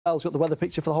Emmanuelle's got the weather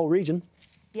picture for the whole region.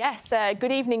 Yes,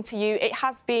 good evening to you. It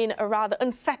has been a rather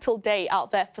unsettled day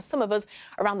out there for some of us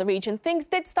around the region. Things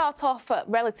did start off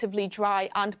relatively dry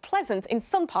and pleasant in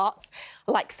some parts,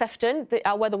 like Sefton.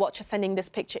 Our weather watcher sending this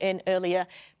picture in earlier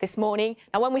this morning.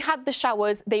 Now, when we had the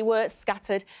showers, they were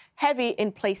scattered, heavy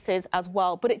in places as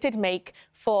well, but it did make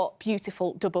for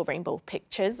beautiful double rainbow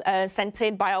pictures sent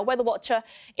in by our weather watcher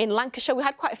in Lancashire. We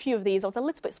had quite a few of these. I was a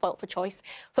little bit spoilt for choice.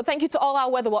 So thank you to all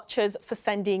our weather watchers for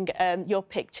sending your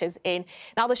pictures in.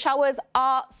 Now, the showers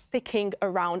are sticking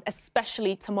around,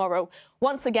 especially tomorrow.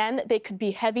 Once again, they could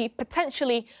be heavy,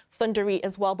 potentially thundery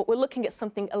as well, but we're looking at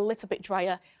something a little bit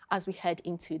drier as we head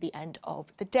into the end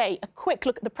of the day. A quick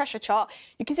look at the pressure chart.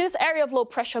 You can see this area of low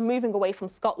pressure moving away from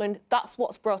Scotland. That's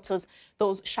what's brought us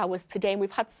those showers today. And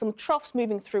we've had some troughs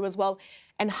moving through as well,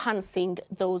 enhancing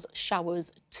those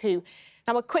showers too.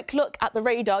 Now, a quick look at the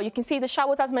radar. You can see the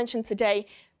showers, as mentioned today,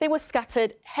 they were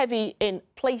scattered, heavy in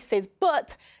places,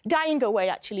 but dying away,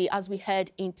 actually, as we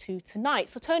head into tonight.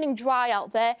 So turning dry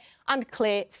out there and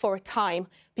clear for a time,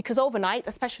 because overnight,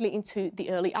 especially into the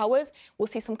early hours, we'll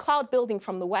see some cloud building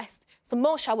from the west, some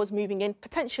more showers moving in,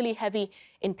 potentially heavy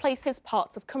in places,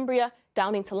 parts of Cumbria,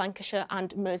 down into Lancashire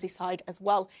and Merseyside as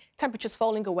well. Temperatures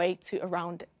falling away to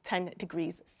around 10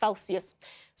 degrees Celsius.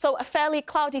 So a fairly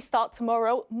cloudy start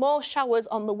tomorrow, more showers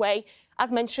on the way. As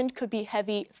mentioned, could be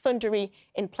heavy, thundery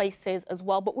in places as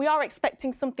well. But we are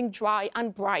expecting something dry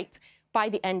and bright by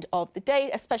the end of the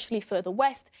day, especially further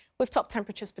west, with top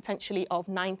temperatures potentially of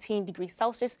 19 degrees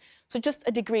Celsius, so just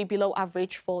a degree below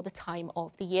average for the time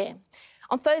of the year.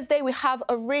 On Thursday, we have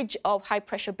a ridge of high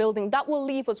pressure building that will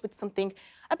leave us with something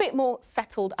a bit more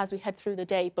settled as we head through the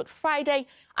day. But Friday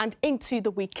and into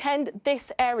the weekend,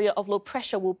 this area of low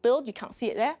pressure will build. You can't see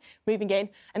it there, moving in,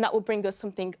 and that will bring us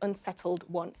something unsettled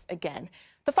once again.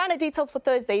 The finer details for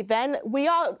Thursday then,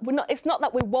 it's not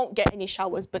that we won't get any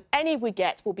showers, but any we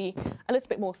get will be a little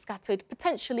bit more scattered,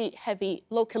 potentially heavy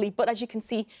locally, but as you can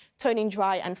see, turning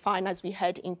dry and fine as we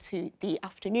head into the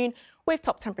afternoon with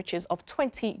top temperatures of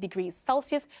 20 degrees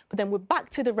Celsius. But then we're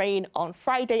back to the rain on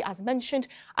Friday, as mentioned,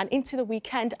 and into the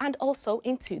weekend and also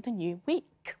into the new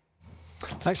week.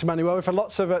 Thanks, Emmanuelle. We've had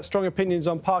lots of strong opinions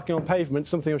on parking on pavement,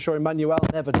 something I'm sure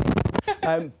Emmanuelle never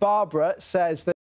did. Barbara says that